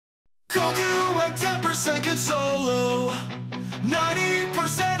Goku at 10% can solo,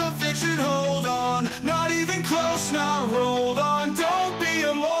 90% of fiction, hold on. Not even close, now hold on, don't be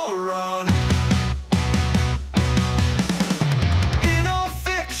a moron. In all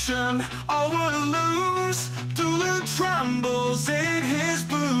fiction, all would lose. Dulu trembles in his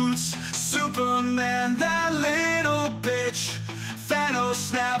boots. Superman, that little bitch. Thanos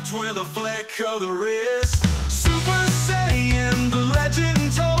snapped with a flick of the wrist.